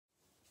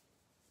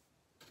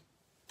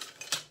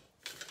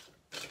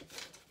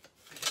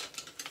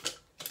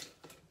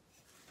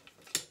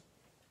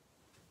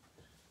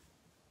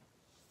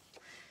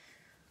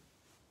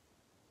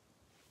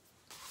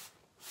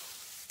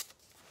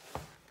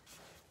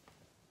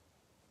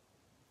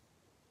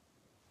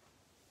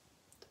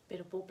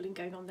warbling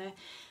going on there.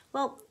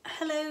 Well,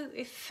 hello,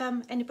 if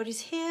anybody's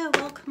here,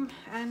 welcome,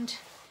 and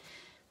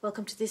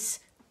welcome to this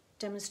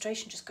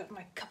demonstration. Just got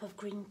my cup of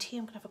green tea.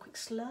 I'm going to have a quick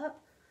slurp.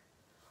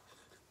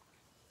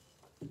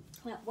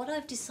 Now, what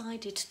I've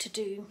decided to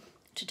do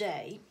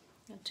today,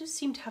 I just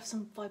seem to have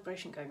some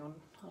vibration going on.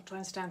 I'll try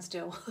and stand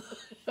still.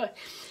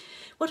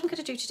 What I'm going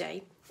to do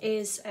today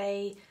is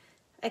a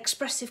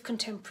expressive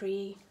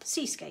contemporary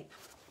seascape,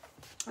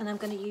 and I'm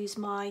going to use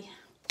my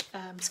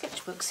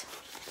sketchbooks.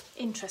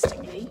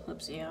 Interestingly,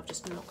 oopsie, I've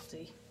just knocked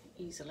the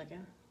easel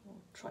again, or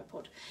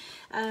tripod.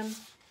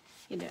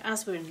 You know,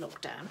 as we're in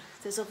lockdown,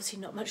 there's obviously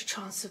not much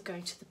chance of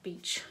going to the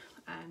beach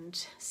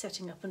and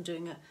setting up and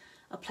doing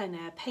a plein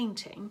air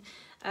painting.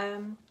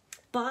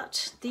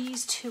 But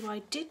these two I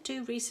did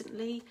do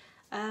recently,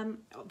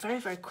 very,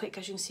 very quick,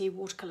 as you can see,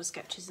 watercolour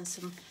sketches and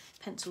some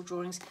pencil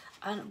drawings.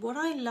 And what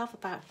I love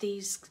about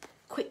these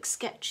quick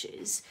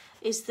sketches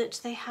is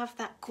that they have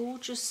that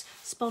gorgeous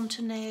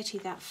spontaneity,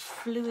 that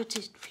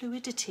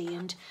fluidity,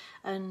 and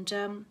I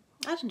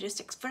don't know,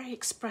 just very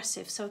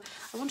expressive. So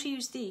I want to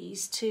use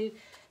these to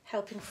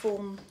help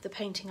inform the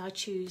painting I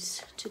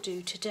choose to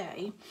do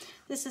today.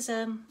 This is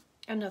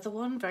another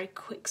one, very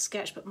quick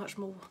sketch, but much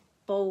more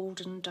bold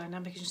and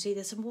dynamic. As you can see,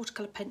 there's some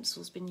watercolour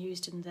pencils been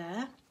used in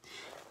there,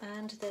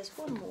 and there's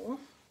one more,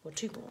 or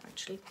two more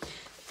actually.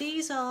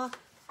 These are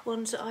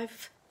ones that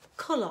I've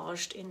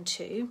collaged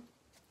into.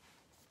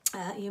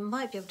 You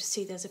might be able to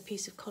see there's a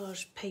piece of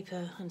collage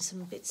paper and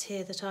some bits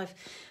here that I've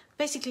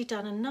basically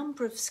done a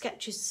number of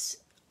sketches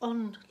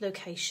on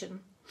location,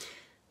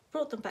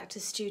 brought them back to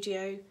the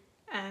studio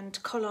and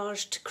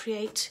collaged to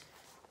create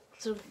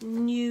sort of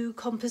new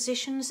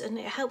compositions, and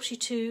it helps you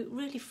to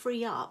really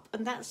free up,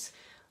 and that's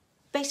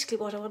basically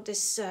what I want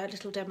this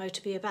little demo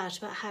to be about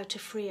how to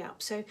free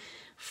up. So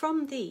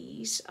from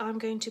these I'm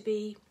going to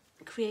be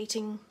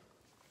creating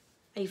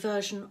a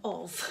version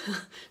of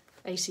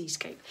a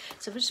seascape.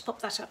 So if I just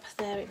pop that up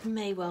there, it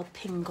may well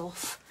ping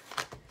off.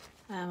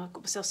 I've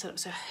got myself set up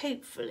so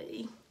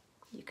hopefully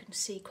you can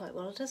see quite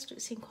well. It does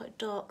seem quite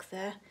dark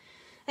there.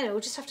 Anyway,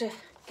 we'll just have to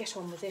get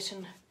on with it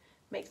and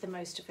make the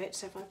most of it.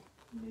 So if I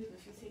move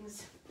a few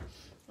things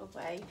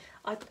away,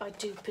 I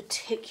do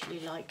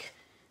particularly like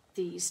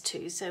these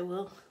two,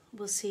 so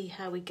we'll see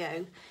how we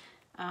go.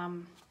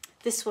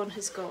 This one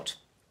has got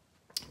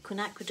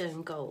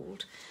quinacridone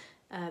gold.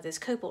 There's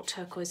cobalt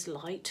turquoise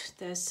light,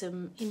 there's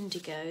some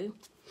indigo.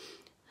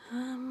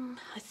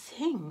 I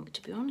think,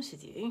 to be honest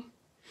with you,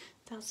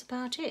 that's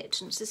about it.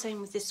 And it's the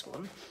same with this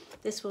one.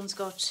 This one's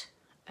got,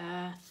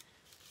 I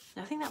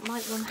think that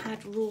one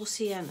had raw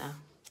sienna.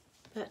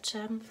 But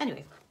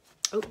anyway,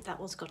 oh, that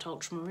one's got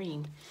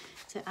ultramarine.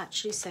 So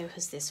actually so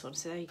has this one,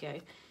 so there you go.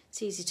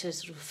 It's easy to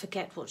sort of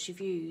forget what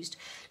you've used.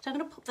 So I'm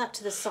going to pop that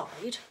to the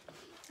side.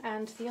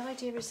 And the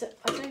idea is that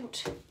I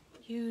don't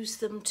use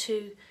them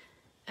to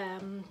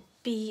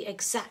be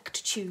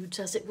exactitudes,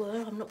 as it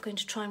were. I'm not going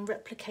to try and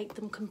replicate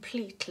them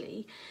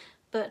completely,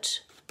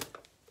 but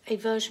a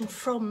version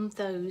from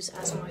those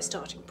as my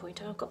starting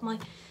point. I've got my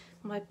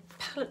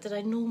palette that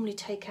I normally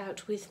take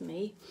out with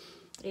me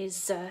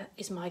is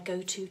my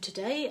go-to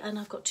today, and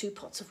I've got 2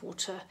 pots of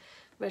water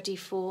ready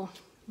for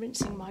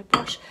rinsing my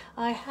brush.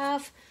 I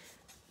have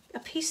a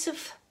piece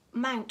of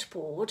mount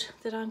board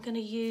that I'm going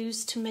to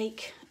use to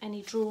make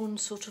any drawn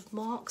sort of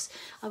marks.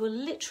 I will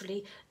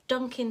literally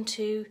dunk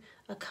into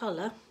a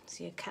colour,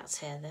 see a cat's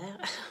hair there,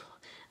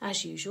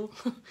 as usual,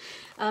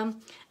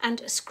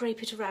 and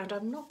scrape it around.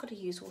 I'm not going to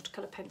use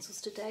watercolour pencils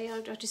today.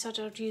 I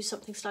decided I'd use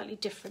something slightly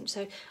different.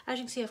 So as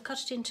you can see, I've cut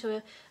it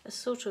into a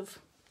sort of,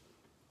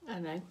 I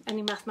don't know,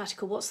 any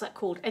mathematical, what's that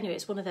called? Anyway,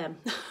 it's one of them.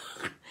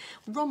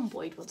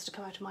 Rhomboid wants to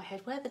come out of my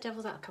head. Where the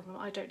devil that come from?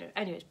 I don't know.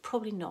 Anyway, it's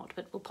probably not,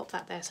 but we'll pop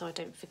that there so I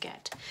don't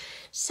forget.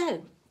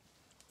 So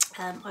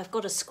I've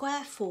got a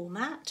square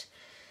format,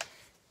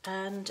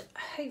 and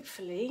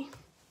hopefully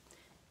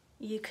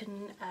you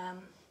can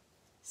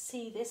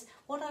see this.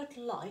 What I'd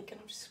like,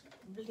 and I'm just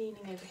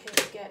leaning over here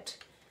to get,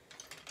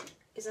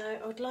 is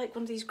I would like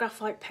one of these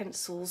graphite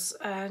pencils,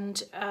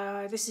 and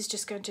this is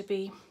just going to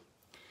be,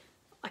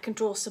 I can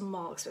draw some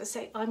marks, but I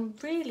say I'm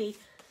really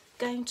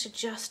going to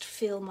just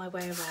feel my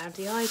way around.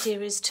 The idea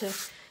is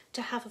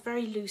to have a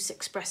very loose,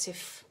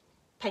 expressive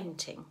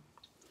painting.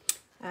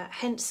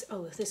 Hence,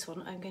 oh, this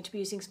one I'm going to be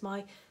using is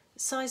my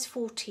size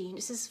 14.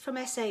 This is from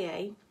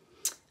SAA,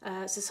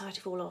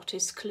 Society of All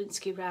Artists,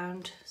 Kolinsky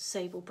round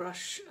sable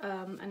brush,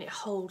 and it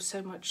holds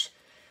so much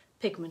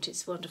pigment.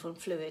 It's wonderful and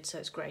fluid, so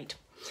it's great.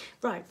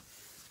 Right,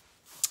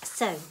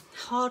 so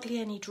hardly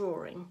any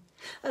drawing.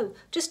 Oh,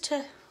 just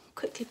to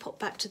quickly pop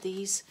back to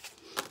these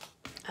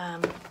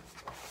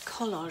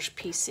collage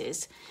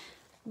pieces.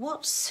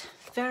 What's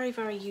very,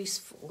 very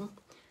useful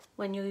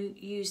when you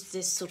use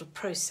this sort of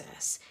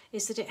process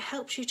is that it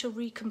helps you to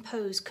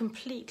recompose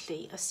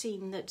completely a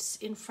scene that's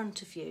in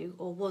front of you,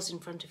 or was in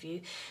front of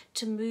you,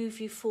 to move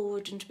you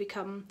forward and to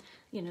become,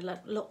 you know,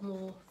 a lot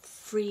more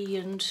free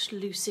and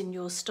loose in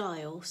your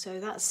style. So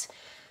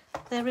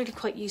they're really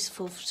quite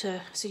useful.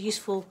 It's a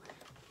useful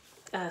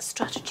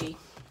strategy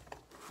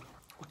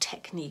or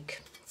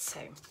technique So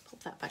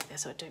put that back there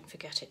so I don't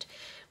forget it.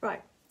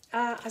 Right,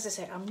 as I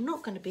say, I'm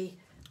not going to be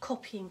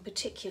copying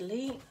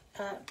particularly,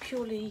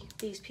 purely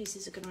these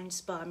pieces are going to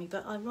inspire me,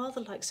 but I rather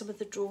like some of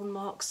the drawn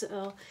marks that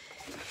are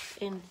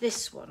in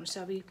this one.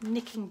 So I'll be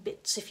nicking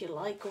bits, if you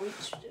like, or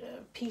each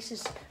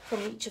pieces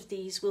from each of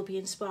these will be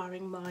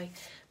inspiring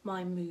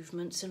my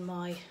movements and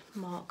my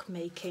mark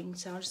making.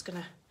 So I'm just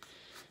going to,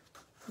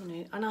 you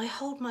know, and I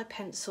hold my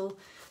pencil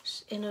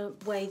in a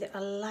way that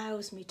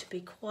allows me to be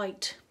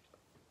quite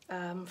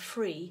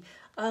free.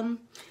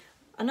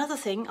 Another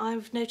thing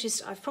I've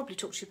noticed, I've probably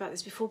talked to you about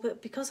this before,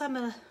 but because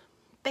I'm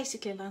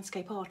basically a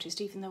landscape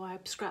artist, even though I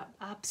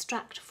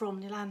abstract from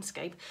the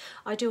landscape,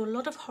 I do a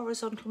lot of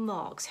horizontal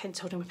marks, hence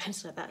holding my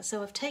pencil like that.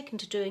 So I've taken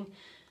to doing,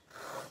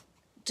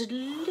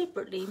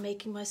 deliberately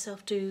making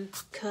myself do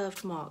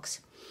curved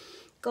marks.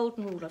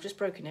 Golden rule, I've just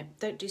broken it.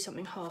 Don't do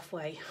something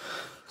halfway.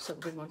 So I'll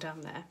bring one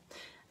down there.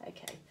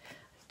 Okay,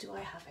 do I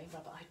have a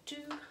rubber? I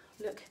do.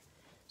 Look,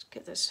 let's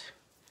get this,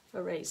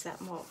 erase that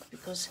mark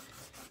because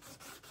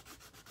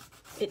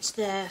it's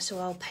there, so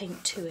I'll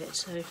paint to it.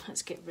 So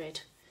let's get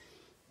rid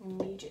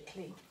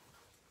immediately.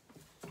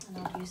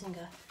 And I'm using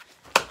a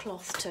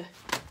cloth to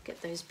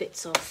get those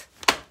bits off.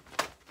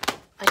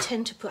 I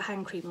tend to put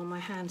hand cream on my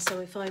hand,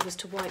 so if I was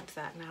to wipe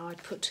that now,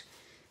 I'd put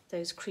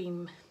those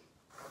cream,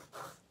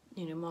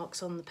 you know,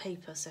 marks on the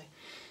paper. So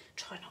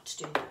try not to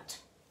do that.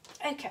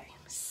 Okay,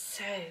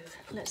 so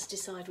let's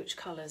decide which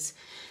colours.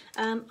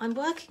 I'm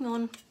working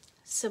on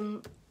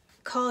some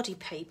cardie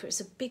paper. It's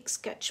a big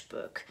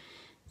sketchbook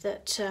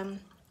that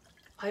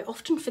I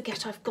often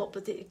forget I've got,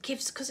 but it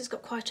gives, because it's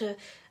got quite a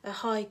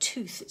high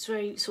tooth, it's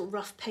very sort of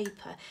rough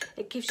paper,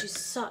 it gives you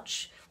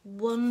such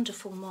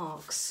wonderful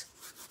marks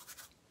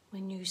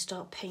when you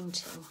start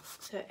painting.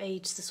 So it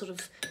aids the sort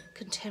of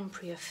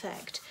contemporary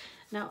effect.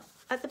 Now,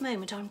 at the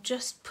moment, I'm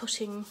just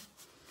putting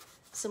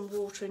some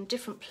water in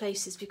different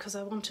places because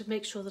I want to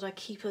make sure that I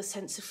keep a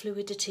sense of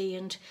fluidity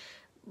and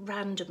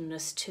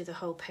randomness to the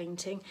whole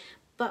painting,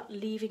 but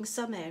leaving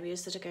some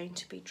areas that are going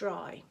to be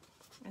dry.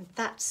 And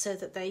that's so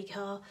that they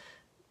are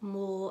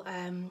more,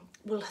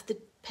 the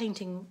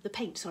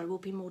paint will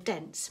be more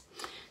dense.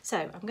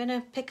 So I'm going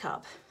to pick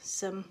up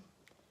some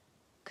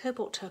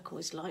cobalt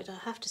turquoise light. I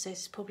have to say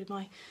this is probably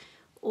my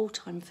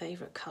all-time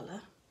favourite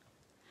colour.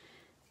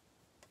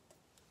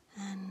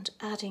 And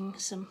adding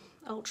some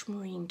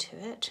ultramarine to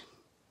it.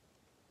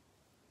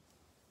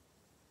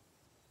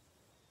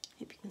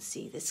 Hope you can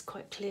see this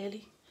quite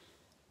clearly.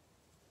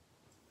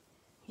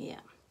 Yeah,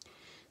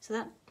 so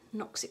that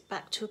knocks it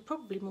back to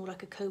probably more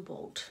like a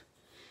cobalt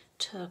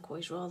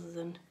turquoise rather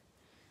than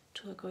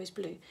turquoise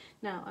blue.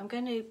 Now I'm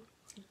going to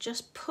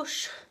just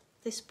push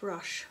this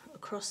brush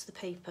across the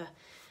paper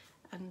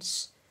and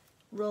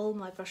roll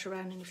my brush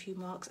around in a few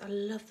marks. I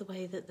love the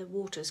way that the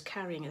water's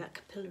carrying it, that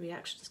capillary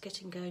action is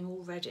getting going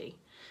already.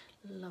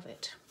 Love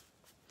it.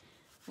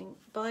 I think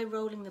by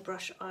rolling the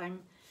brush I'm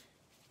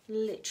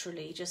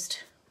literally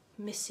just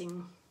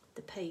missing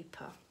the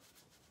paper,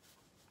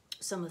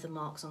 some of the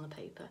marks on the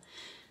paper.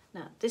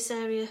 Now this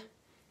area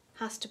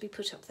has to be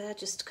put up there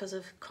just because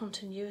of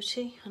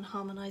continuity and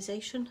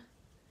harmonisation.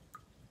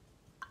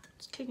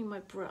 Just cleaning my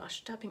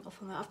brush, dabbing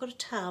off on that. I've got a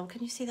towel,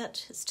 can you see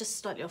that? It's just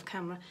slightly off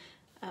camera.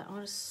 I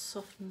want to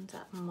soften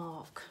that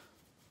mark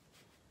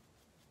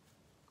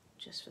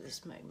just for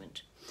this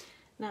moment.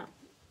 Now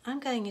I'm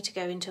going to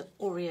go into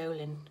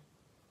aureolin.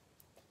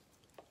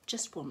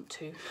 Just want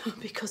to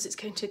because it's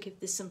going to give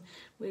this some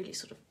really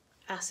sort of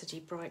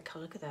acidy bright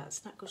colour. Look at that,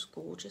 isn't that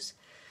gorgeous?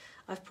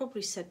 I've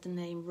probably said the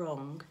name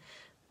wrong,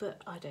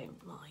 but I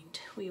don't mind.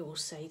 We all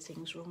say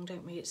things wrong,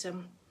 don't we? It's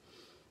an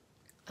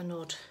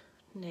odd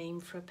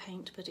name for a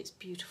paint, but it's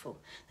beautiful.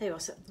 There you are,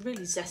 so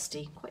really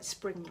zesty, quite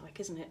spring-like,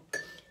 isn't it?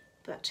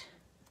 But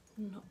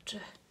not to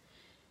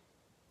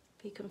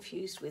be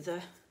confused with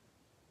a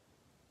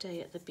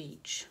day at the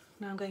beach.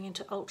 Now I'm going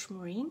into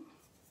ultramarine.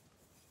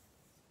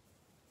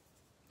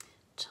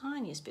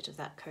 Tiniest bit of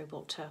that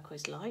cobalt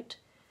turquoise light.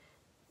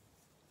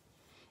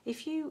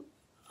 If you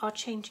are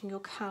changing your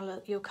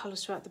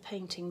colours throughout the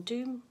painting,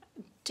 do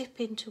dip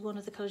into one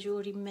of the colours you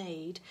already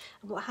made,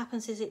 and what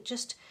happens is it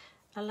just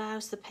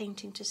allows the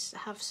painting to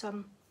have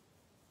some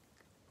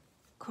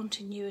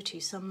continuity,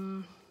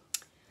 some,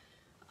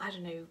 I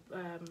don't know,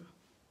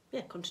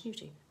 yeah,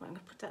 continuity. Right, I'm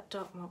going to put that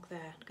dark mark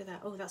there. Look at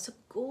that. Oh, that's a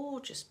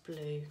gorgeous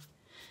blue.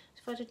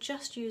 If I'd have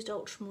just used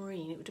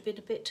ultramarine, it would have been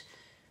a bit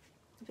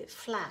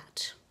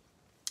flat.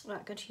 Right,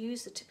 I'm going to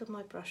use the tip of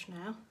my brush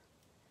now,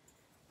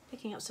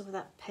 picking up some of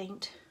that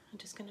paint. I'm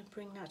just going to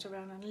bring that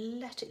around and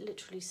let it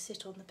literally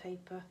sit on the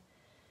paper.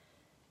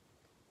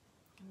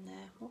 And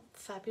there, what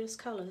fabulous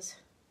colours.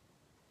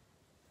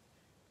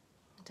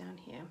 Down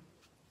here.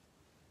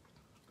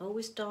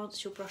 Always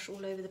dance your brush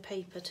all over the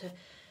paper to,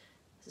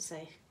 as I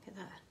say, get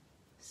that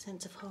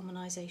sense of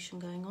harmonisation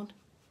going on.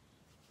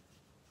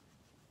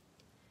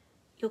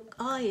 Your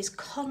eye is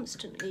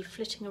constantly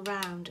flitting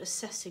around,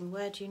 assessing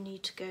where do you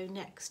need to go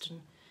next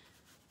and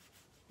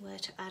where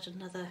to add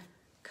another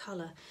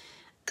colour.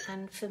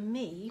 And for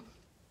me,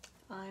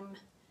 I'm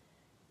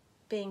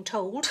being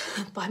told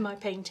by my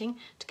painting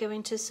to go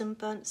into some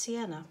burnt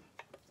sienna,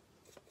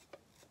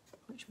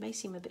 which may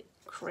seem a bit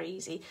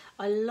crazy.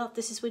 I love,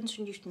 this is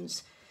Winsor &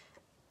 Newton's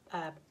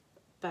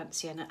burnt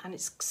sienna, and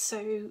it's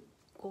so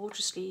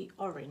gorgeously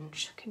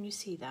orange. Can you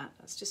see that?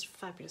 That's just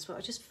fabulous. Well,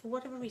 I just, for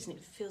whatever reason, it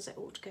feels like it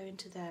ought to go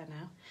into there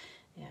now.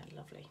 Yeah,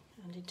 lovely.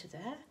 And into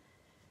there.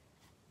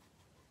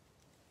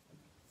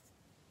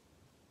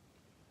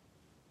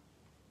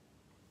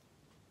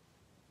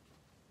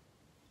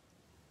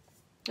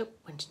 Oh,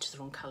 went into the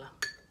wrong colour.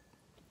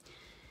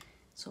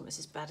 It's almost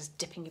as bad as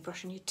dipping your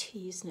brush in your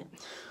tea, isn't it?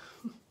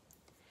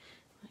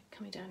 Right,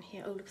 coming down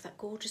here. Oh, look at that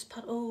gorgeous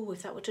part. Oh,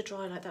 if that were to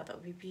dry like that, that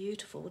would be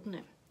beautiful, wouldn't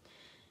it?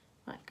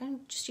 Right, I'm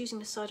just using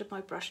the side of my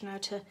brush now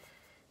to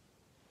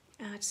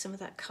add some of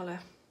that colour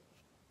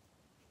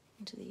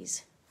into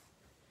these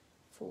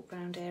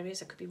foreground areas.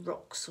 That could be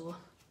rocks or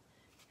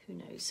who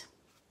knows.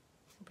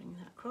 Bring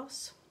that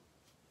across.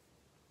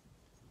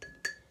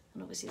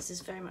 And obviously this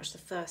is very much the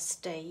first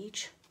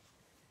stage.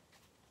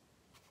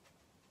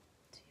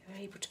 You're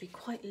able to be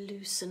quite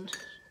loose and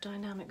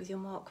dynamic with your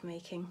mark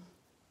making.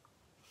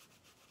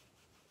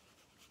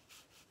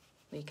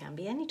 Well, you can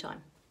be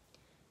anytime.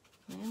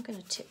 I am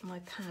going to tip my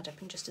pad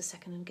up in just a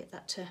second and get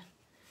that to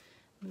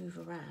move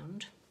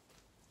around.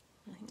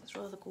 I think that's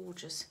rather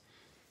gorgeous.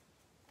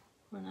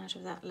 Run out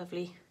of that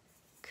lovely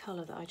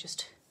colour that I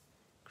just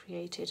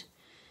created.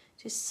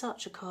 It is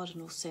such a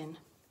cardinal sin.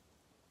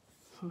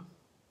 Oh,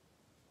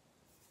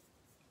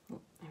 there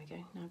we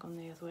go. Now gone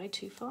the other way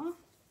too far.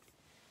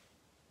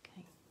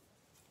 Okay.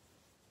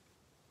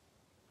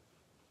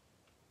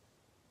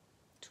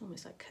 It's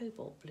almost like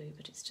cobalt blue,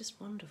 but it's just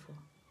wonderful.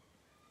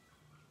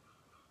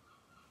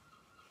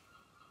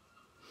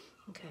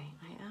 Okay,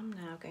 I am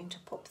now going to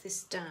pop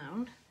this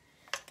down,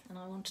 and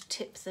I want to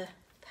tip the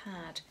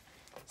pad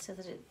so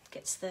that it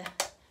gets the,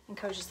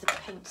 encourages the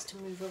paints to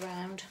move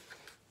around.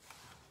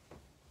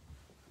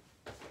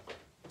 You'll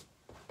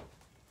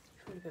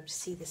probably be able to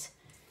see this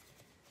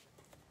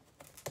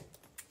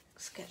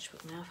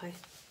sketchbook now if I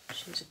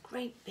choose a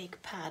great big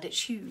pad.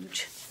 It's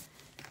huge.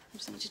 I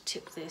just need to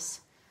tip this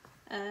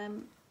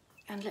and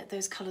let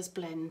those colours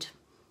blend.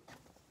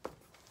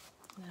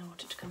 And I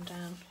want it to come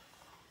down.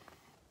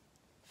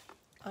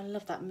 I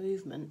love that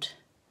movement,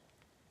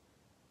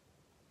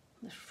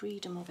 the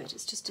freedom of it,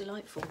 it's just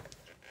delightful.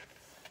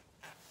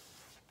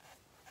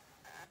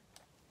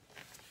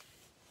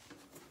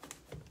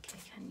 Okay,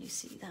 can you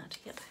see that?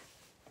 Yep.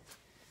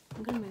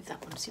 I'm going to move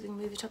that one, see if we can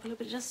move it up a little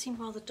bit. It does seem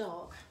rather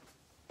dark.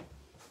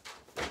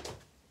 And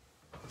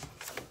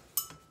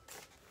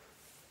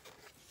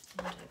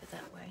over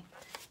that way.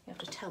 You have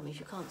to tell me if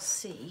you can't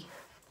see.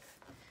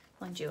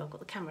 Mind you, I've got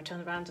the camera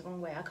turned around the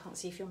wrong way. I can't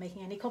see if you're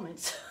making any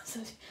comments. So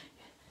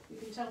you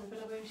can tell me,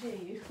 but I won't hear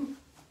you.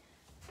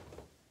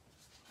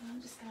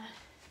 I'm just going to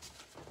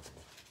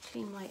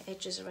clean my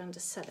edges around the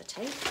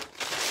sellotape.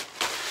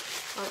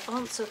 I'll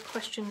answer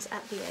questions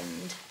at the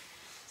end,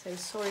 so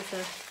sorry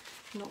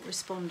for not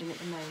responding at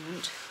the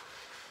moment.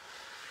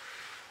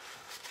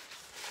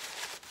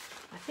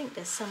 I think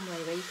there's some way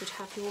where you could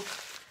have your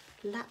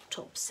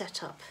laptop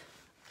set up,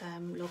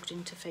 logged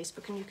into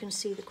Facebook, and you can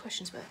see the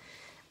questions, but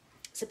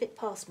it's a bit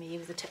past me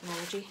with the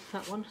technology,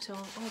 that one, so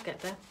I'll get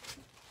there.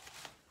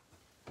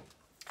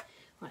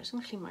 Right, I'm just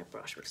going to clean my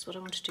brush because what I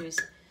want to do is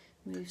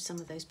move some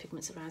of those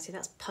pigments around. See,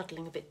 that's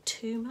puddling a bit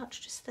too much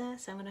just there,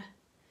 so I'm going to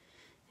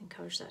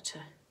encourage that to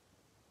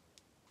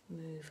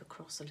move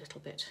across a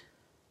little bit.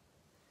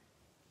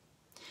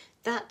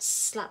 That's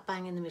slap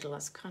bang in the middle,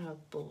 that's kind of a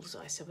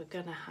bullseye, so we're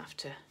going to have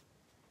to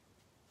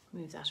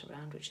move that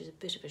around, which is a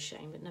bit of a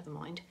shame, but never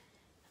mind,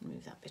 and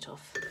move that bit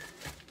off.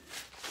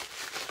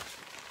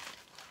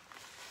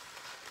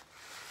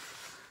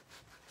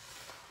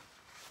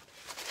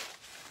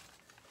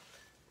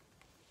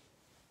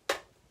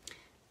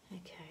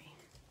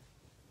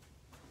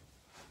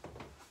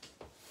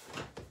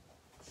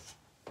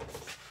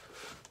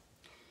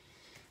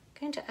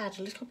 Going to add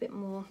a little bit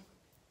more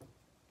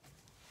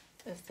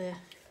of the,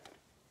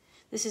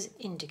 this is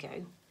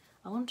indigo.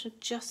 I want to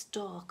just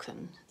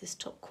darken this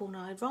top corner.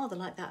 I'd rather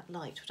like that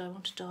light, but I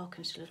want to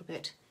darken it a little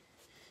bit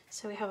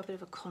so we have a bit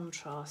of a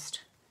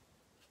contrast.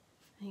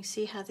 And you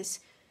see how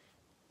this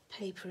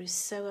paper is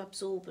so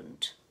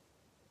absorbent.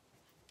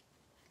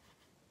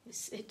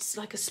 It's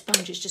like a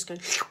sponge, it's just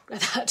going like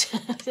that.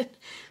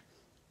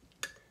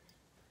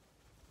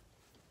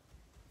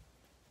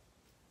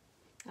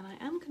 And I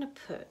am going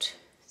to put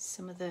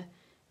some of the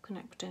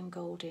quinacridone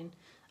gold in.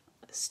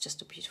 It's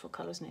just a beautiful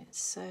colour, isn't it? It's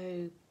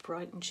so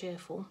bright and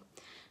cheerful.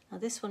 Now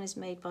this one is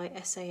made by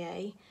SAA,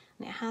 and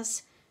it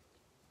has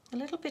a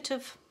little bit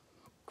of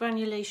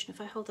granulation. If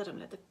I hold that up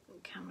and let the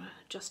camera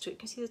adjust to it, you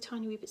can see the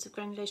tiny wee bits of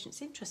granulation.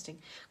 It's interesting.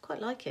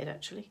 Quite like it,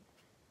 actually.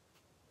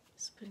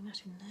 Just putting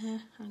that in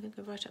there. I'm going to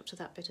go right up to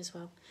that bit as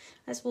well.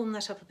 Let's warm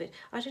that up a bit.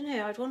 I don't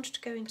know, I'd wanted to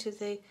go into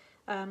the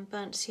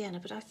burnt sienna,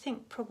 but I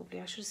think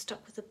probably I should have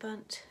stuck with the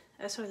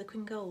the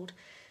Queen Gold.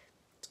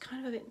 It's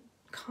kind of a bit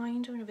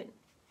kinder and a bit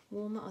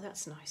warmer. Oh,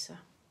 that's nicer.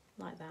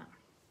 Like that.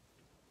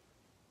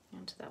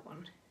 And to that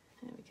one.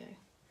 There we go.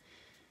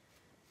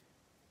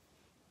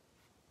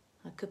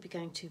 could be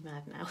going too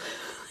mad now.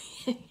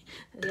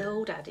 The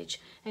old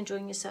adage,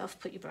 enjoying yourself,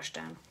 put your brush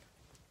down.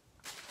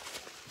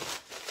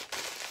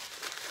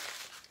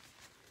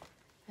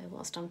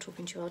 Whilst I'm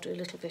talking to you, I'll do a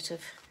little bit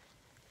of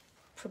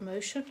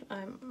promotion.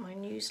 My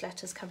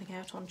newsletter's coming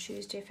out on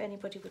Tuesday. If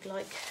anybody would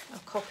like a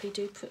copy,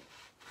 do put,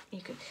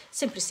 you can,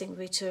 simplest thing would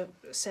be to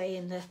say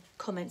in the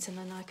comments, and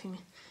then I can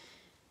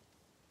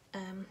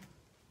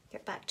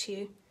get back to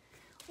you,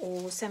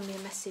 or send me a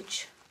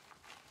message,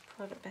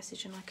 private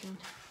message, and I can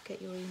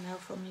get your email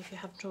from you if you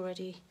haven't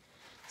already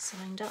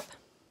signed up.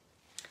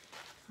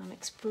 I'm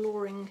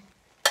exploring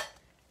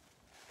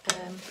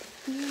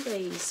new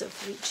ways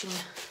of reaching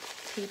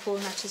people,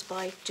 and that is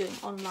by doing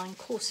online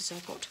courses.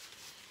 I've got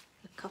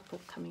a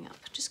couple coming up.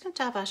 Just going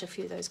to dab out a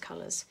few of those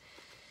colours.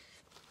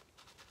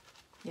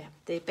 Yeah,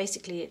 they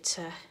basically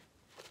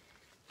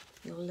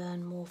you'll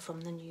learn more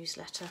from the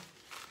newsletter.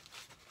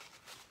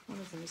 One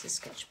of them is a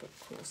sketchbook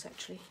course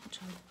actually, which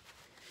I'm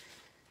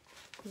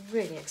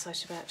really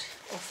excited about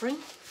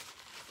offering.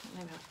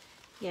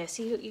 Yeah,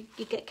 so you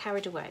get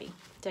carried away,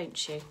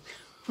 don't you?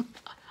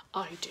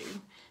 I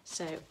do.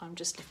 So I'm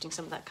just lifting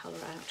some of that colour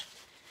out.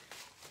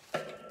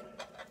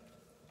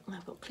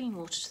 I've got clean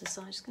water to the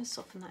side, just going to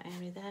soften that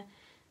area there.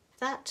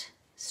 That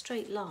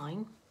straight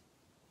line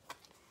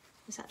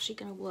is actually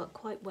going to work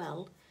quite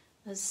well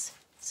as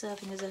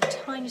serving as a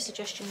tiny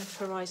suggestion of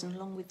horizon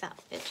along with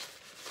that bit.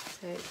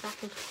 So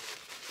that'll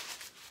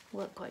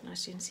work quite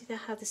nicely. And see there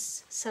how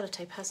this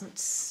sellotape hasn't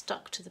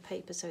stuck to the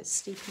paper, so it's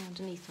sleeping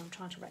underneath. I'm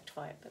trying to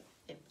rectify it, but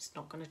it's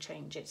not going to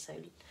change it,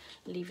 so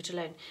leave it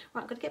alone.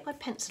 Right, I'm going to get my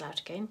pencil out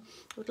again.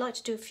 I would like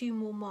to do a few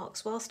more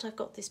marks whilst I've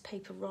got this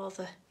paper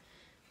rather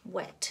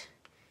wet.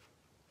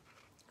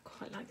 I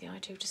quite like the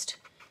idea of just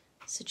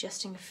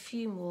suggesting a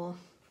few more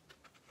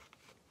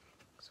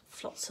sort of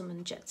flotsam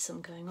and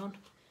jetsam going on.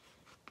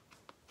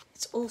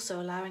 It's also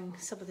allowing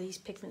some of these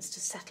pigments to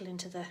settle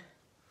into the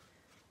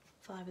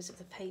fibres of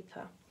the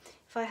paper.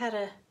 If I had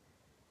a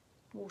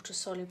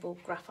water-soluble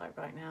graphite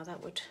right now,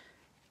 that would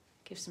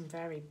give some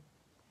very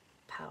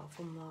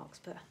powerful marks,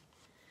 but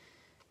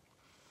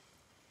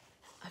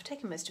I've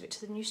taken most of it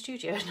to the new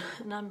studio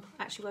and I'm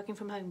actually working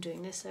from home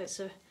doing this, so it's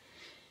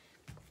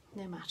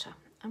no matter.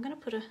 I'm going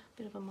to put a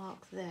bit of a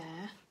mark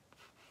there,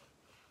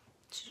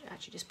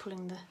 actually just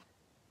pulling the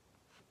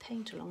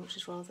paint along, which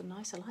is rather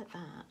nice. I like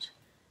that.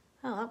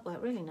 Oh, that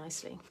worked really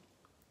nicely.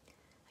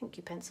 Thank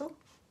you, pencil.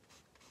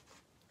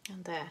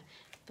 And there.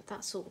 But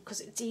that's all,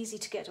 because it's easy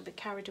to get a bit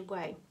carried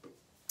away.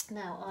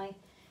 Now, I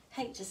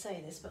hate to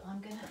say this, but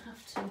I'm going to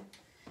have to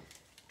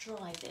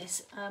dry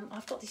this.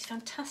 I've got these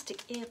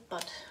fantastic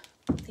earbud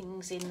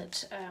things in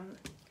that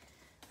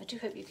I do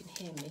hope you can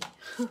hear me,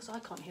 because I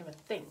can't hear a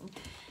thing.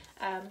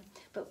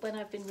 But when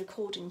I've been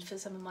recording for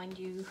some of my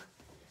new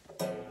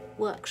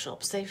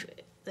workshops, they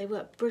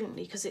work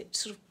brilliantly because it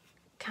sort of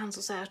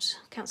cancels out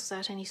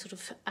any sort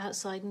of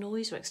outside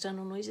noise or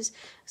external noises,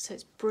 so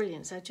it's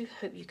brilliant. So I do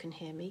hope you can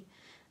hear me.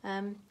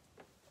 But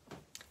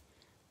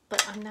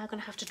I'm now going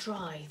to have to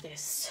dry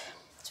this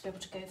to be able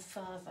to go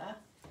further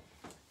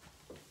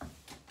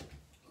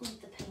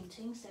with the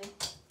painting. So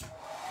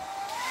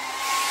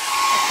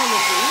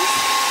apologies,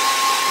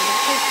 and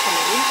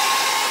hopefully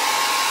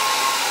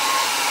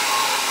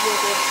you'll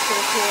be able to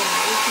still hear me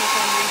if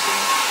I'm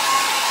using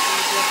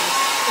these levels.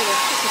 So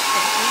this is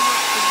painting,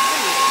 that's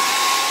brilliant.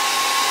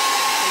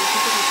 So you can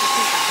give me some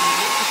feedback on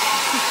it.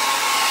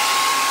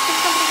 If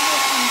somebody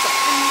here comes up,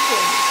 can you hear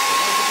me?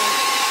 Over the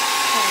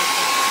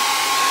character.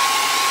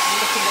 I'm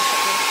looking up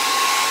at the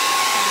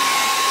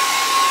camera.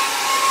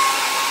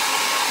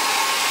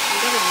 I'm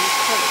loving these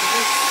colours.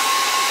 They're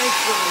very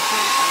bright,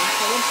 aren't they?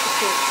 So I wanted to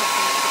create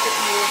something that's a bit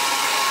more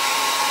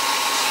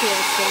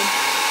cheerful.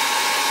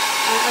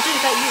 I don't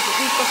know about you, but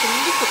we've got a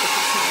little bit of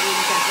snow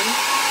in Devon,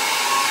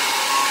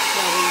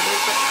 where we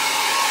live, but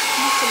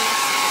not a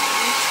massive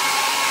amount.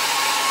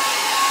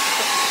 I've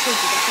got this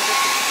printed up, I don't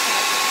think it's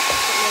quite right.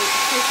 I've got loads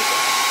of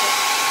photographs, but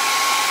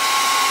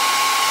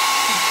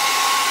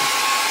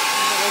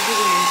and there are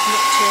warnings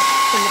not to,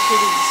 from the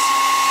police.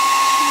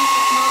 Can you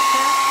just mark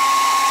that?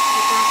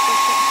 The brown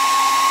bottom?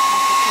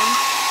 Like I can.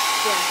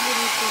 Yeah,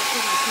 warnings from the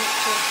police not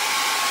to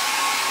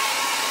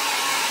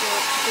go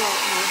up to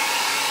Dartmoor.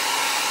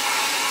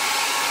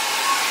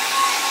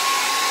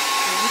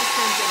 I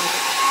understand why,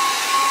 but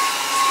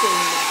still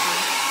in their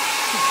time.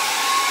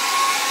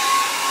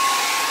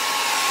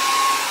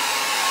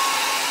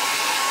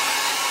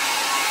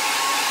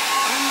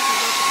 I'm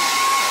loving that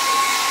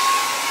colours.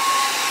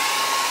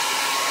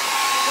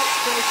 What's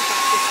great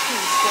about this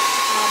piece,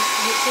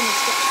 and it's in a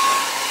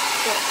sketchbook,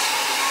 but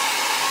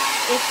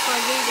if I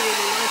really,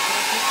 really like it,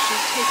 I can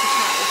actually take it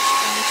out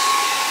and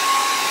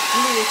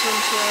glue it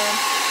onto a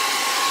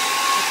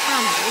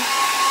panel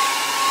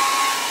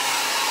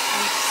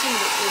and seal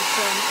it with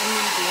a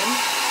medium.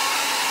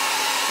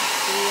 That's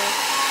the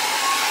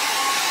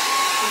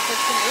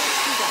interesting. I always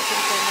do that,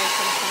 didn't I,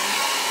 sometimes.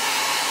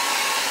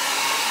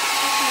 It's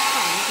taking the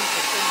time, isn't it?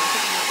 Don't I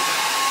think I might be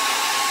there.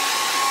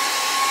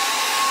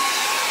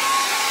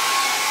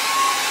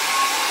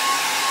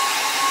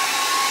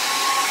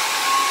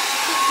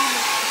 Pretty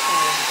much the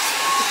same.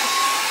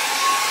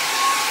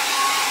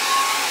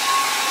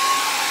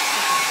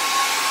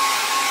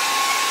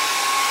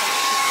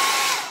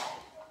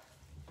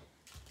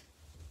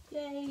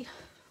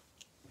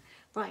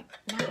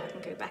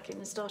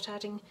 start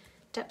adding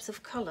depth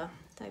of colour.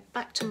 So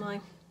back to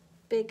my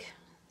big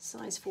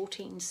size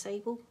 14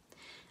 sable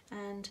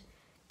and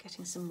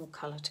getting some more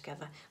colour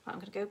together. Right, I'm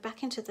going to go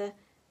back into the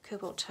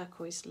cobalt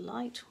turquoise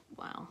light.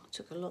 Wow,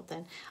 took a lot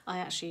then. I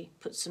actually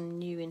put some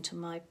new into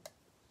my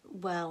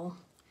well,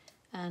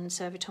 and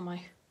so every time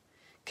I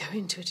go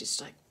into it,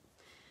 it's like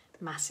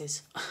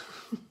masses.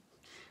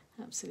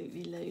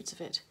 Absolutely loads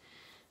of it.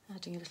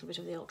 Adding a little bit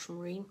of the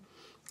ultramarine,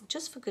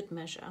 just for good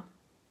measure.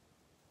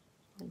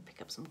 I'm going to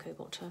pick up some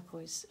cobalt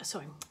turquoise,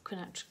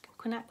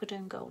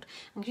 quinacridone gold.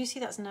 And can you see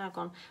that's now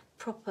gone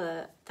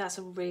proper, that's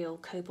a real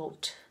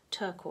cobalt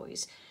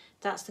turquoise.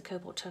 That's the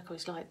cobalt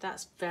turquoise light.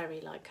 That's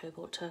very light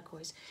cobalt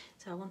turquoise.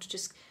 So I want to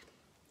just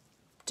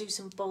do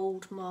some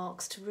bold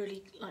marks to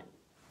really like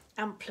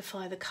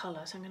amplify the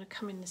colour. So I'm going to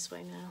come in this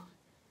way now.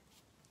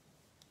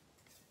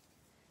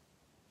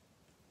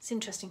 It's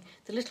interesting,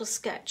 the little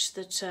sketch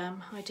that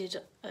I did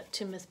at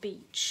Timoth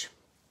Beach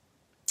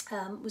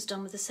was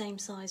done with the same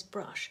size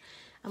brush.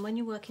 And when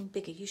you're working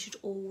bigger, you should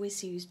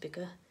always use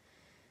bigger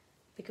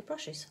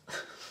brushes.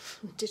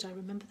 Did I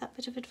remember that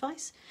bit of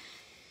advice?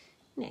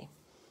 No.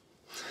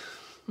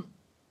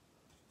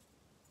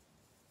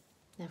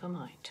 Never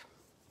mind.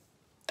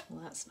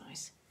 Well, that's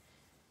nice.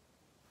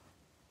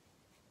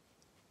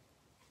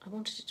 I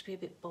wanted it to be a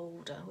bit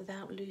bolder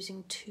without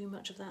losing too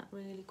much of that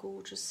really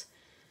gorgeous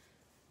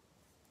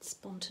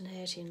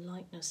spontaneity and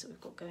lightness that we've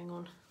got going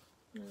on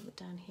a little bit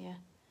down here.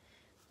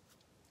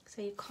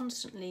 So you're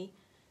constantly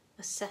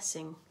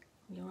assessing,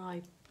 your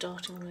eye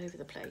darting all over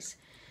the place.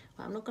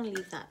 Well, I'm not going to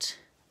leave that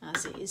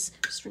as is,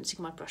 just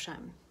rinsing my brush out.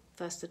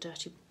 First the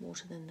dirty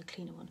water, then the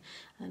cleaner one.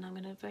 And then I'm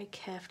going to very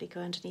carefully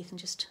go underneath and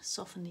just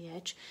soften the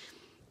edge.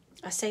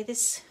 I say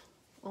this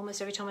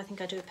almost every time I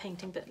think I do a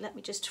painting, but let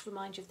me just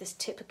remind you of this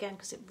tip again,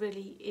 because it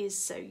really is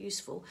so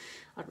useful.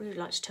 I'd really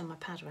like to turn my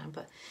pad around,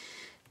 but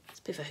it's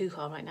a bit of a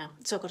hoo-ha right now.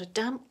 So I've got a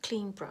damp,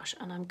 clean brush,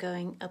 and I'm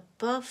going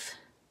above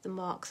the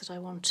marks that I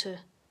want to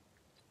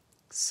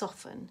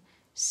soften,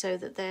 so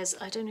that there's,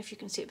 I don't know if you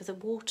can see it, but the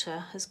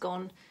water has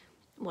gone,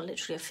 well,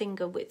 literally a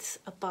finger width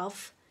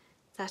above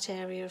that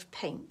area of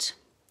paint.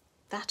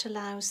 That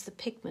allows the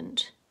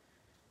pigment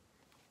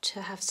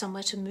to have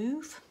somewhere to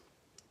move.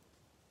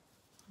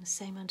 And the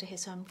same under here.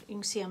 So you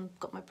can see I've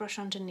got my brush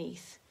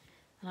underneath,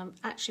 and I'm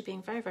actually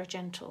being very, very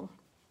gentle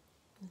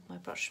with my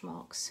brush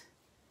marks,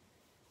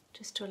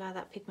 just to allow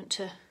that pigment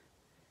to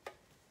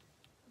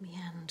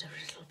meander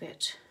a little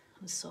bit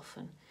and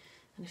soften.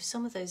 And if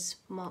some of those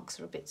marks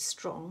are a bit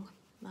strong,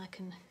 I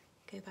can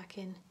go back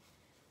in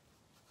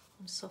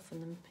and soften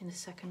them in a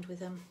second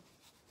with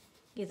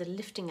either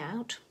lifting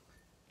out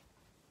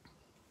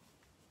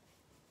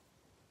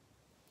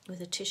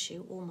with a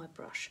tissue or my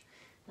brush.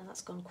 Now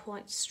that's gone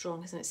quite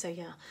strong, isn't it? So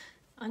yeah,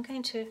 I'm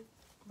going to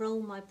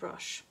roll my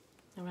brush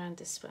around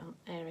this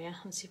area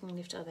and see if we can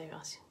lift it. Oh, there you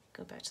are.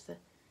 Go back to the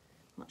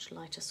much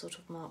lighter sort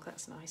of mark.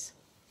 That's nice.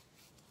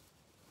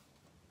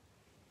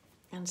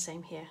 And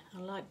same here. I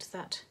liked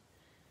that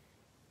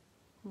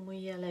more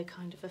yellow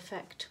kind of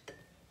effect.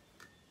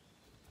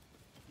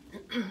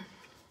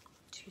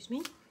 Excuse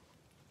me.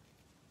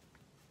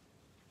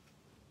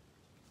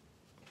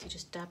 So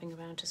just dabbing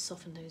around to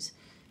soften those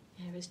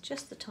areas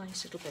just the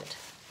tiniest little bit.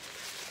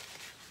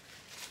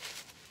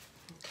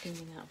 And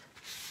cleaning up.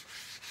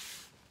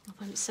 I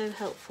find it so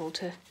helpful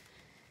to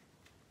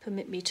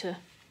permit me to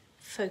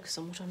focus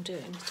on what I'm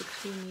doing, to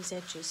clean these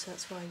edges, so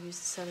that's why I use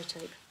the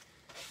sellotape.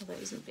 Although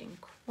it isn't being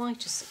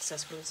quite as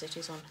successful as it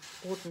is on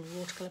ordinary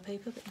watercolour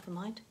paper, but never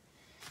mind.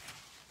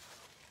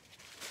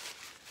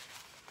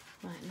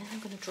 Right, and then I'm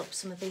going to drop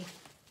some of the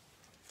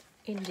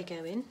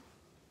indigo in.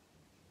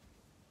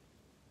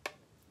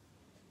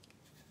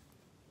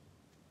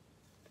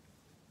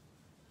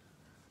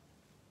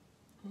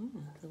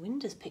 The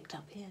wind has picked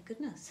up here,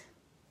 goodness.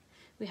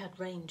 We had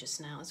rain just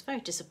now. I was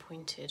very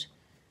disappointed.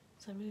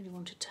 So I really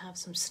wanted to have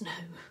some snow,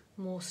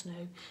 more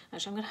snow.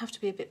 Actually, I'm going to have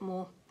to be a bit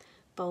more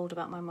bold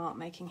about my mark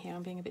making here.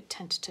 I'm being a bit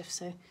tentative,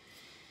 so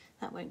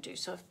that won't do.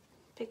 So I've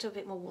picked up a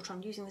bit more water.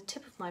 I'm using the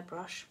tip of my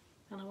brush,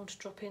 and I want to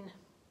drop in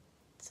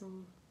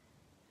some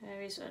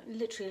areas,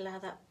 literally allow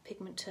that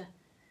pigment to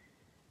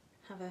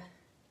have a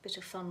bit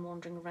of fun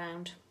wandering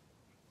around.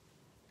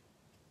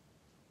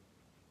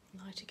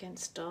 Light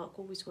against dark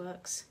always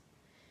works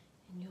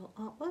in your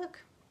artwork.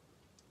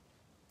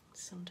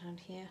 Some down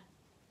here.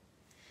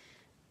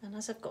 And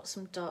as I've got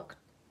some dark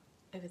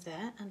over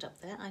there and up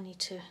there, I need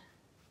to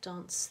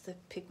dance the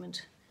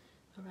pigment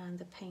around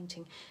the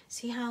painting.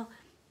 See how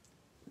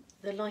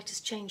the light has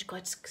changed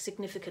quite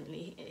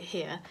significantly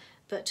here,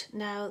 but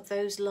now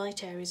those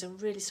light areas are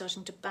really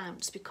starting to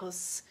bounce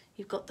because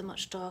you've got the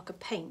much darker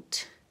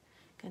paint.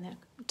 Okay, now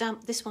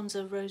damp. This one's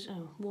a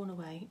worn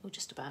away, or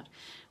just about.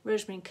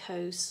 Rosemary &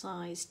 Co.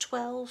 size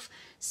 12,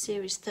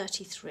 series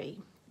 33.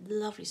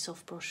 Lovely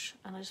soft brush,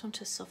 and I just want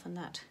to soften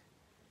that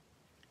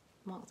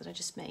mark that I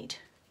just made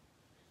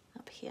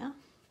up here,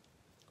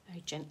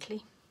 very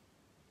gently.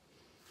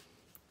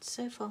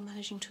 So far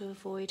managing to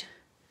avoid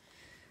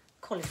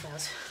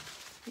cauliflowers,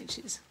 which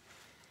is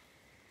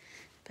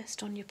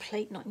best on your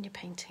plate, not in your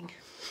painting.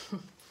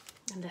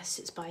 unless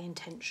it's by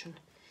intention.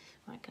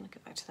 Right, gonna go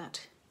back to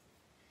that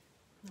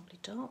lovely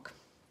dark.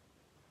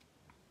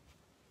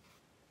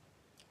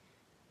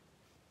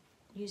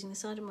 Using the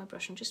side of my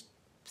brush and just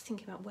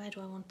thinking about where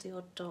do I want the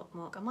odd dark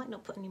mark. I might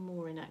not put any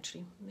more in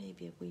actually,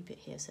 maybe a wee bit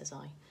here, says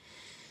I.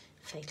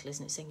 Fatal,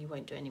 isn't it, saying you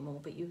won't do any more,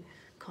 but you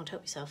can't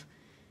help yourself.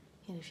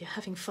 You know, if you're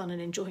having fun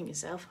and enjoying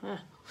yourself,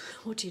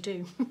 what do you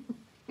do?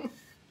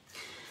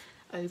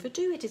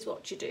 Overdo it is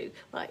what you do.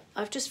 Right,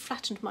 I've just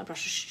flattened my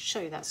brush. I should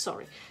show you that,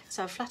 sorry.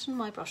 So I've flattened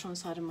my brush on the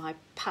side of my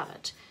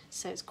palette,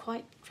 so it's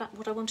quite flat.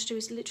 What I want to do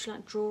is literally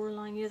like draw a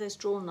line. You know those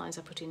drawn lines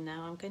I put in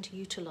now? I'm going to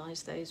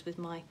utilise those with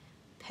my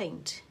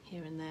paint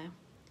here and there.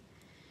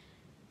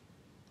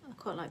 I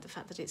quite like the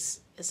fact that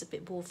it's a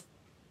bit more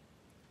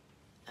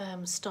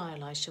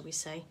stylised, shall we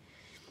say.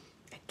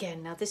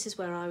 Again, now this is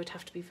where I would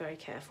have to be very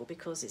careful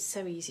because it's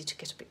so easy to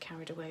get a bit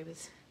carried away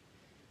with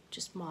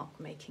just mark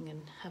making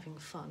and having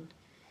fun.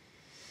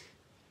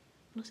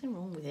 Nothing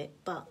wrong with it,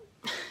 but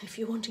if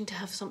you're wanting to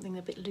have something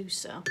a bit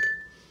looser,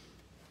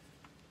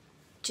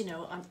 do you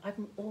know,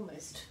 I'm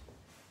almost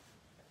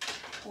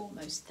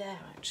there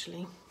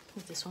actually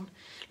with this one.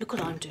 Look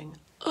what I'm doing.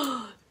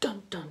 Oh,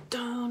 dun dun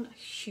dun, a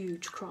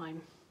huge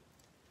crime.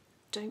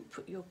 Don't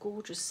put your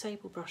gorgeous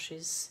sable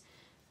brushes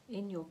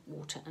in your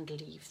water and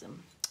leave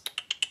them.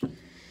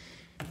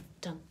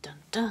 Dun dun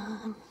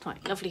dun.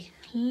 Right, lovely,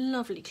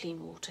 lovely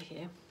clean water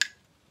here.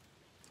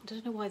 I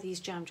don't know why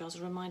these jam jars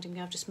are reminding me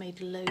I've just made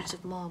loads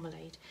of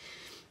marmalade.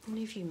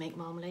 Any of you make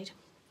marmalade?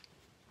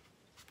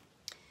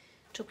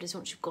 Trouble is,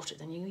 once you've got it,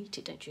 then you eat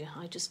it, don't you?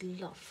 I just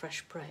love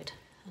fresh bread,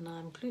 and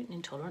I'm gluten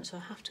intolerant, so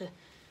I have to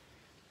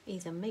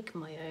either make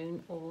my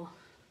own or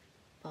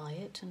buy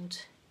it. And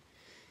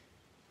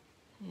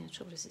yeah, the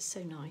trouble is, it's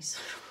so nice.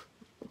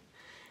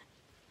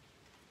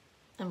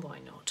 And why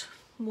not?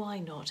 Why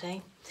not,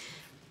 eh?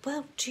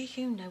 Well, do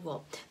you know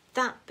what?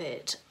 That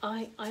bit,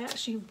 I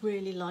actually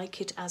really like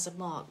it as a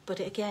mark, but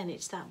again,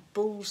 it's that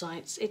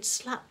bullseye. It's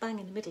slap bang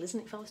in the middle, isn't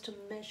it? If I was to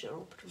measure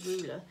or put a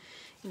ruler,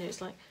 you know,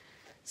 it's like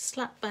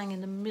slap bang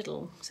in the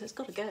middle, so it's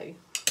got to go.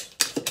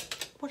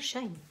 What a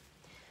shame.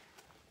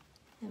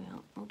 There we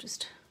are. I'll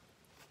just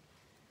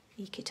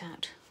eke it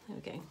out. There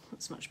we go.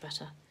 That's much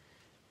better.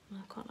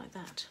 I quite like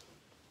that.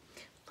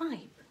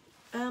 Right.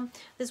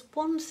 There's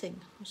one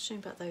thing, I'll show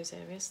you about those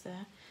areas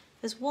there.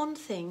 There's one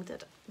thing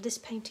that this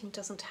painting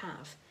doesn't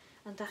have,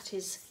 and that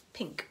is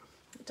pink.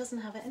 It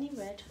doesn't have any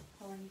red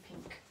or any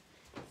pink.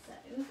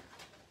 So,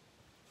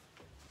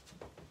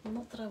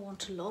 not that I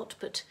want a lot,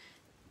 but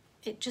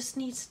it just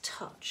needs a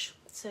touch.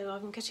 So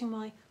I'm getting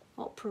my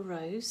Opera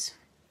Rose,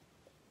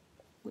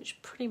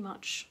 which pretty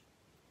much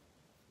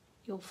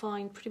you'll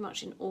find pretty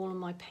much in all of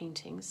my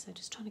paintings. So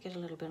just trying to get a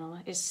little bit on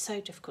it. It's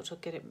so difficult to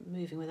get it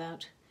moving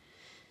without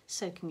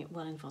soaking it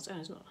well in advance. Oh,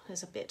 it's not,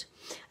 there's a bit.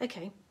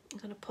 Okay, I'm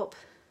going to pop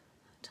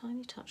a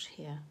tiny touch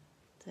here,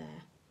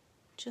 there.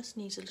 Just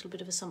needs a little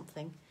bit of a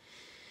something.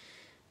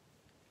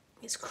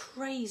 It's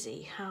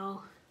crazy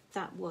how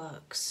that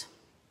works,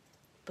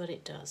 but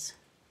it does.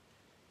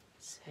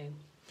 So,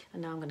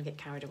 and now I'm going to get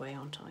carried away,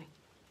 aren't I?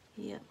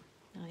 Yep,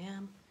 I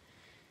am.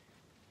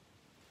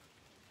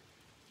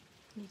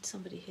 Need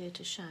somebody here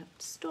to shout,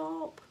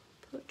 stop,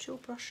 put your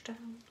brush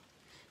down.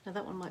 Now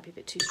that one might be a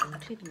bit too strong. I'm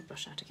cleaning the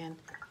brush out again,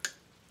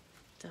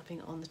 dabbing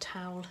it on the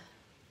towel,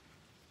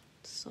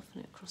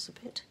 soften it across a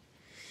bit.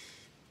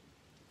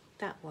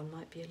 That one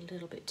might be a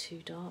little bit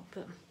too dark,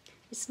 but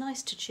it's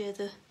nice to cheer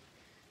the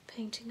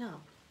painting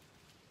up.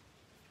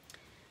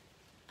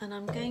 And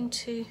I'm going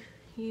to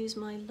use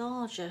my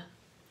larger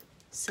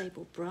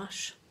sable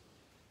brush.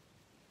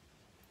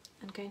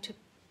 I'm going to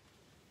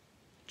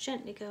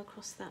gently go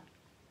across that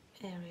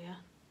area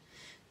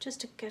just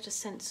to get a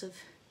sense of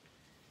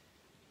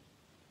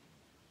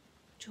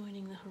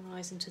joining the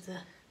horizon to the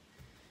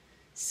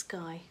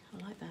sky.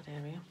 I like that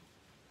area.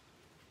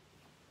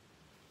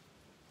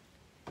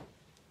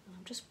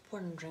 I'm just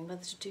wondering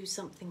whether to do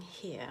something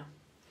here.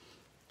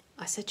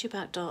 I said to you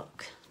about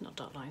not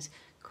dark lines,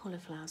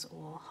 cauliflowers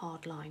or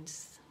hard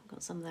lines. I've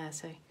got some there,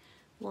 so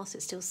whilst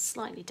it's still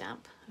slightly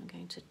damp, I'm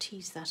going to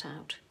tease that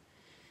out.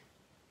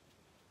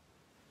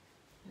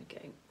 There we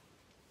go.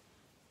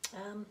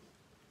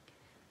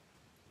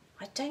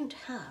 I don't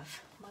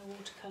have my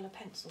watercolour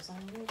pencils.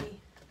 I'm really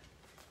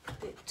a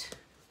bit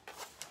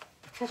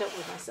fed up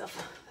with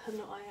myself.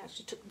 I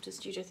actually took them to the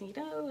studio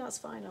thinking, oh, that's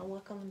fine, I'll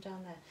work on them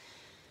down there.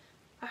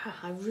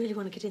 I really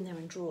want to get in there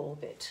and draw a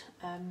bit.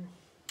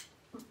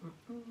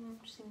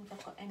 Just seeing if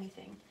I've got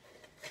anything.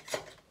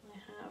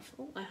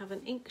 I have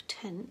an ink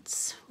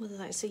tense, whether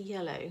that's a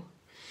yellow.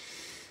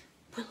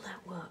 Will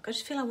that work? I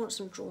just feel I want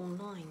some drawn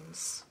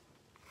lines.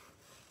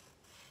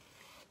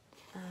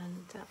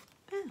 And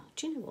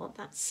do you know what?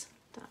 That's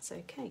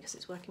okay because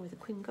it's working with a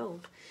Queen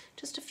Gold.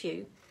 Just a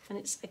few, and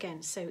it's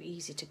again so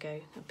easy to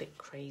go a bit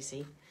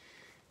crazy.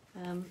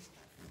 No,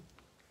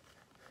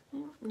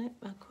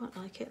 I quite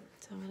like it,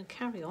 so I'm going to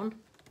carry on.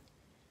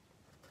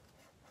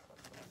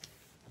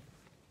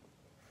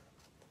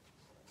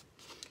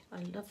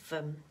 I love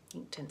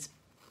Inktense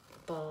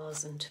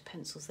bars and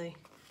pencils. They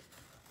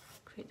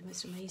create the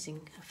most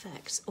amazing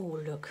effects. Oh,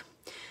 look.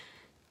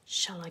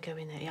 Shall I go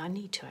in there? Yeah, I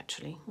need to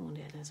actually. Oh,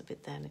 yeah, there's a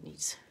bit there that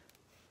needs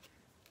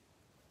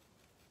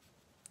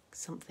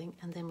something.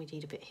 And then we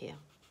need a bit here,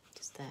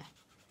 just there.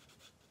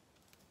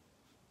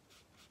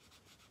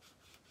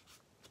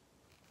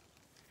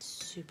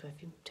 Super,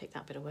 if you take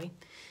that bit away.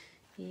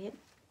 Yep,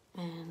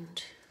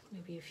 and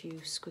maybe a few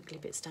squiggly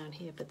bits down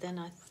here. But then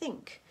I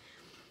think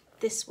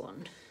this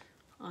one,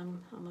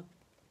 I'm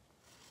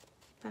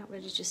about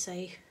ready to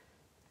say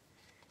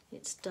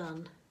it's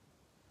done.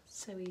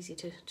 So easy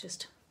to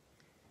just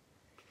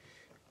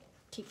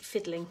keep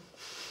fiddling,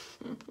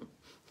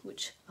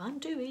 which I'm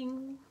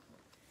doing.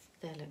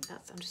 There, look,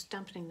 I'm just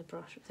dampening the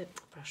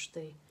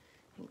the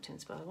ink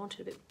tints, but I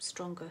wanted a bit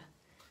stronger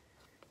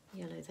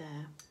yellow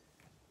there.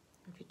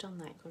 If you've done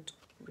that, you've got to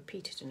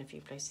repeat it in a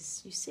few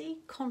places. You see,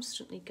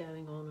 constantly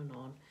going on and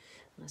on.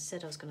 And I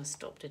said I was going to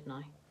stop, didn't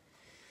I?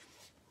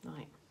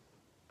 Right.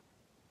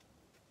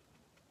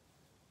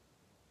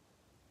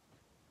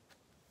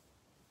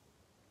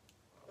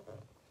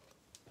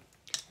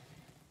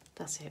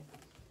 That's it.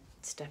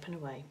 Stepping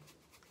away.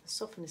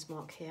 Soften this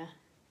mark here.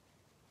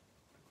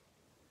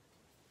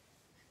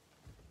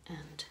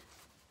 And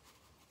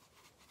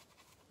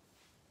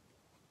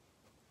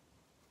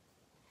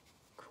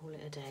call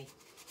it a day.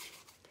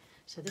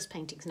 So this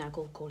painting's now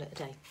called Call It a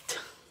Day.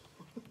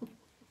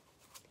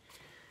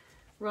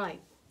 Right.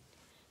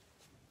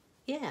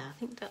 Yeah, I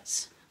think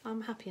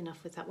I'm happy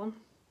enough with that one.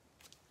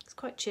 It's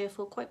quite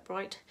cheerful, quite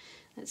bright.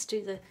 Let's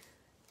do the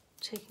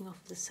taking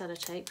off the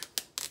sellotape.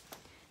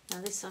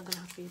 Now this I'm going to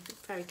have to be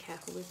very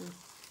careful with and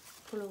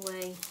pull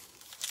away.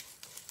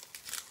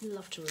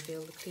 Love to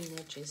reveal the clean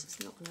edges.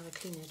 It's not going to have a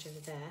clean edge over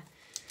there.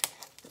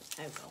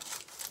 Oh well.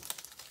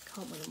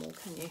 Can't win them all,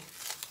 can you?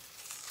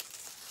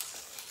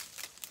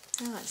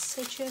 Oh, it's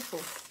so cheerful.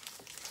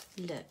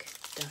 Look,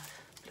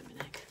 blooming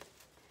heck.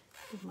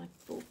 With my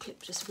ball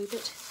clip just a wee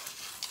bit.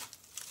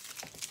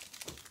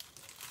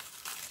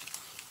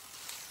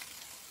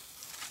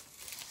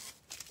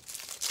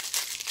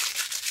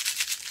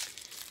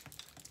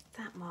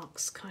 That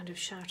mark's kind of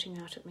shouting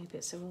out at me a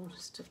bit, so we'll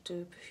just have to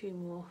do a few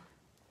more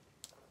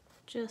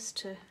just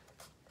to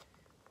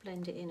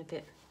blend it in a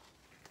bit.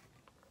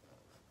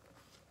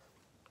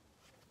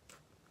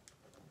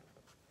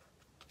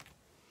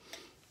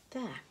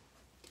 There.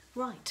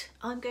 Right,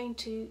 I'm going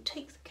to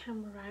take the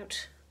camera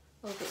out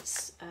of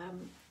its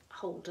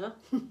holder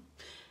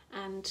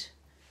and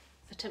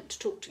attempt to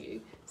talk to you,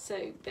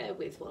 so bear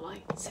with while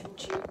I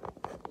send you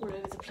all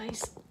over the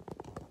place.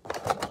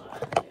 There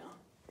we are.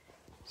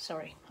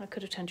 Sorry, I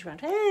could have turned you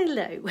around.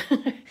 Hello.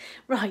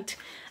 Right,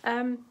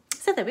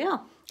 so there we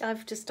are.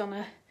 I've just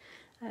done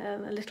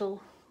a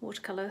little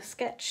watercolour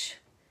sketch.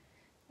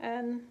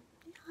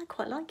 I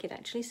quite like it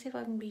actually. See if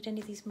I can read any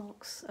of these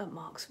marks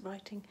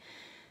writing.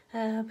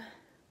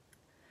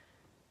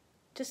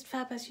 Just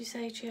fab, as you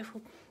say,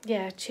 cheerful.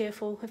 Yeah,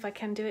 cheerful, if I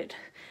can do it.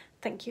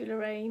 Thank you,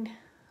 Lorraine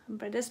and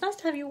Brenda. It's nice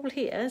to have you all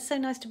here. It's so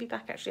nice to be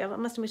back, actually. I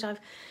must admit I've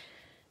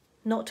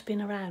not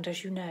been around,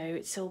 as you know.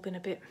 It's all been a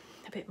bit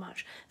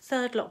much.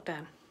 Third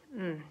lockdown.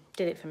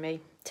 Did it for me,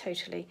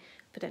 totally.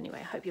 But anyway,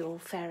 I hope you're all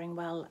faring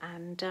well,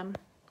 and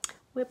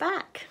we're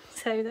back.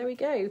 So there we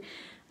go.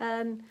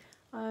 And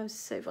I was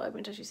so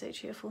vibrant, as you say,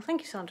 cheerful.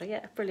 Thank you, Sandra.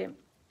 Yeah, brilliant.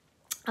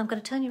 I'm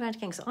going to turn you around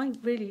again because I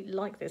really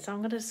like this. I'm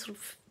going to sort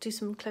of do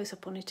some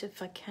close-up on it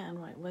if I can.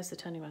 Right, where's the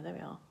turning around? There we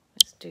are.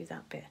 Let's do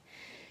that bit.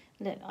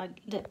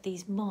 Let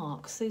these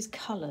marks, those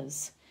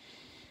colours,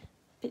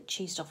 a bit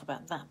cheesed off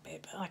about that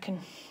bit, but I can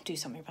do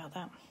something about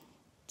that.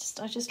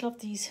 I just love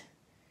these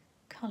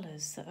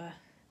colours that are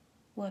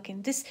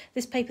working. This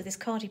paper, this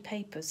Cardi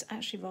paper, is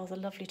actually rather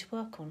lovely to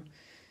work on.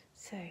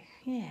 So,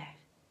 yeah.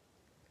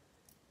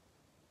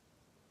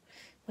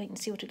 Wait and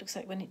see what it looks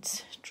like when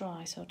it's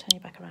dry, so I'll turn you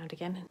back around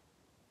again.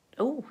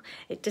 Oh,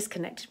 it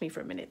disconnected me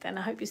for a minute then.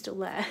 I hope you're still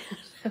there.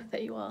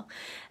 There you are.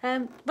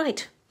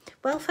 Right.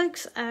 Well,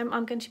 folks,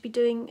 I'm going to be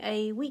doing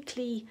a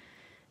weekly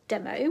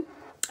demo,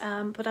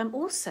 but I'm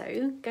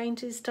also going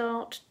to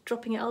start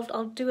dropping it.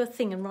 I'll do a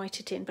thing and write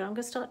it in, but I'm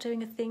going to start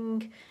doing a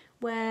thing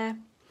where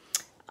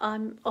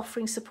I'm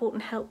offering support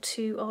and help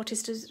to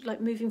artists like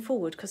moving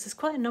forward, because there's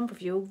quite a number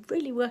of you who are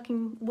really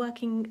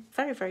working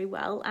very, very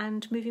well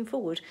and moving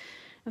forward.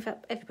 In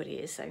fact, everybody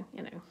is, so,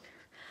 you know.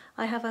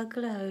 I have a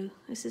glow.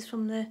 This is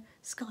from the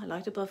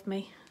skylight above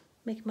me,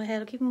 making my hair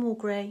look even more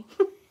grey.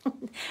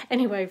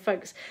 Anyway,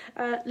 folks,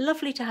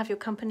 lovely to have your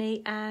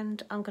company,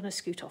 and I'm going to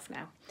scoot off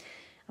now.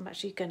 I'm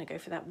actually going to go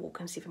for that walk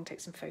and see if I can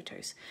take some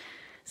photos.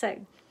 So,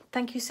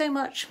 thank you so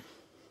much.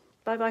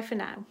 Bye-bye for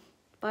now.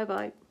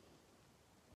 Bye-bye.